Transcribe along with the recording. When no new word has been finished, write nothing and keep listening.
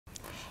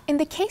In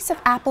the case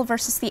of Apple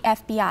versus the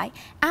FBI,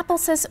 Apple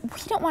says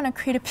we don't want to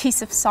create a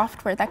piece of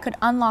software that could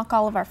unlock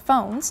all of our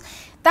phones.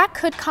 That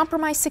could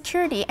compromise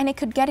security and it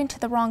could get into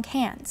the wrong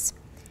hands.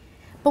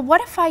 But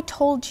what if I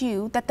told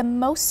you that the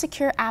most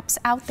secure apps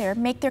out there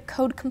make their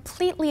code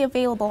completely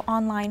available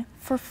online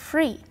for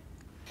free?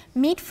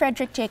 Meet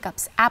Frederick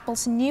Jacobs,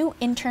 Apple's new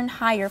intern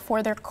hire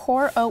for their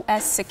Core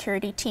OS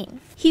security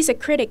team. He's a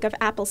critic of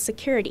Apple's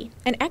security,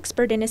 an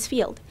expert in his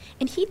field,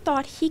 and he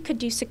thought he could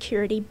do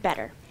security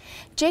better.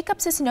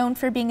 Jacobs is known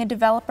for being a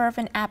developer of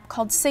an app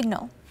called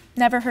Signal.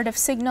 Never heard of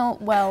Signal?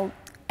 Well,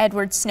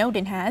 Edward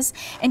Snowden has,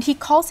 and he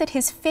calls it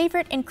his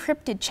favorite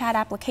encrypted chat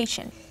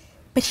application.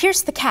 But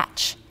here's the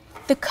catch.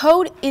 The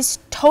code is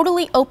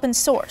totally open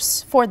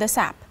source for this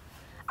app.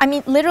 I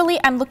mean, literally,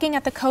 I'm looking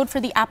at the code for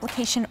the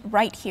application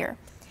right here.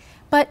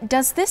 But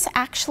does this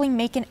actually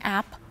make an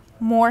app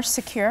more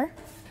secure?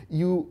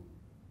 You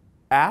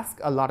ask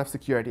a lot of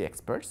security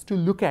experts to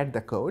look at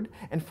the code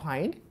and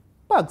find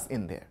bugs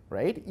in there,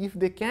 right? If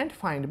they can't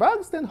find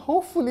bugs, then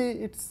hopefully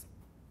it's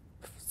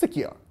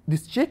secure.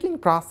 This checking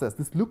process,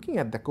 this looking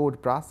at the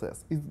code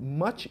process is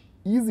much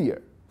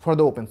easier for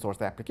the open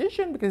source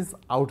application because it's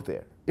out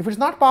there. If it's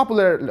not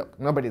popular, look,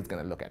 nobody's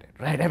going to look at it,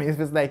 right? I mean, if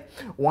it's like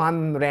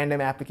one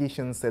random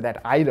application, say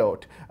that I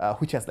wrote,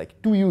 which has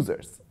like 2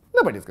 users,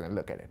 nobody's going to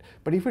look at it.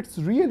 But if it's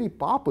really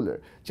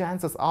popular,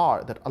 chances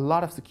are that a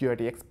lot of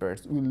security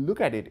experts will look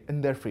at it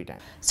in their free time.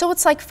 So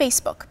it's like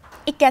Facebook.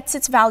 It gets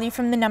its value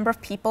from the number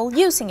of people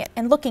using it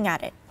and looking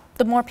at it.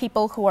 The more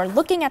people who are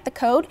looking at the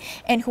code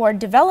and who are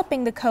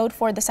developing the code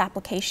for this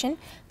application,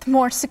 the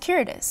more secure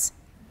it is.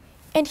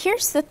 And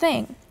here's the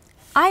thing.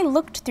 I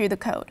looked through the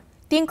code.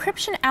 The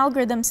encryption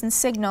algorithms in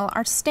Signal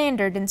are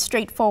standard and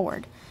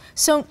straightforward.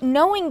 So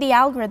knowing the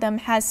algorithm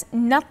has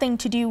nothing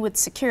to do with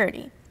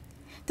security.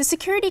 The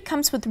security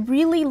comes with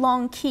really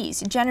long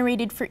keys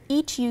generated for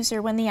each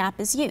user when the app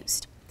is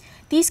used.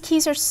 These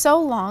keys are so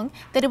long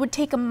that it would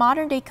take a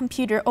modern-day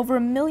computer over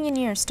 1 million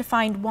years to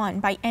find one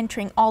by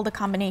entering all the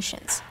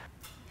combinations.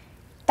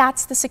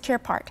 That's the secure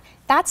part.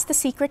 That's the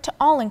secret to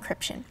all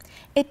encryption.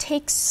 It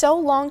takes so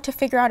long to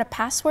figure out a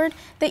password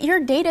that your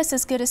data is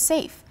as good as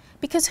safe,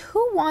 because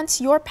who wants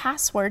your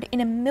password in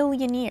 1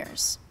 million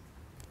years?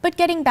 But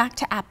getting back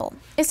to Apple,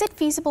 is it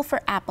feasible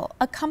for Apple,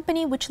 a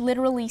company which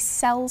literally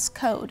sells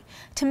code,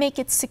 to make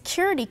its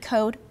security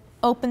code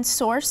open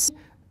source?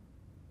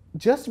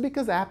 Just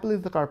because Apple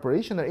is a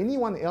corporation or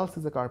anyone else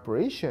is a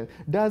corporation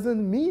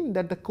doesn't mean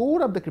that the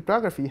code of the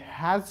cryptography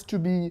has to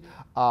be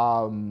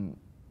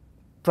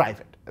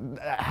private,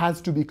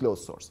 has to be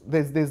closed source.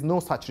 There's no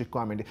such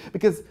requirement.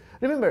 Because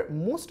remember,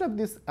 most of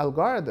these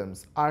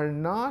algorithms are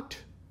not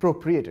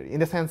proprietary,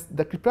 in the sense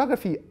the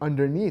cryptography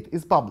underneath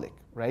is public,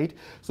 right?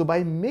 So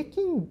by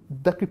making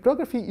the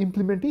cryptography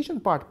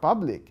implementation part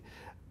public,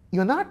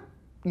 you're not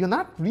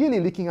really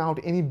leaking out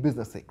any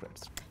business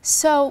secrets.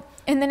 So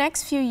in the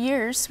next few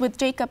years, with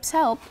Jacobs'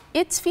 help,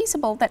 it's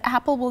feasible that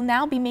Apple will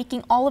now be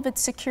making all of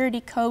its security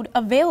code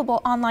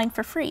available online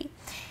for free.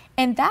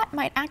 And that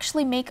might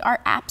actually make our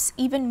apps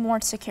even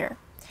more secure.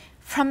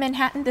 From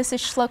Manhattan, this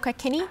is Shloka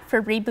Kini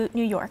for Reboot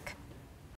New York.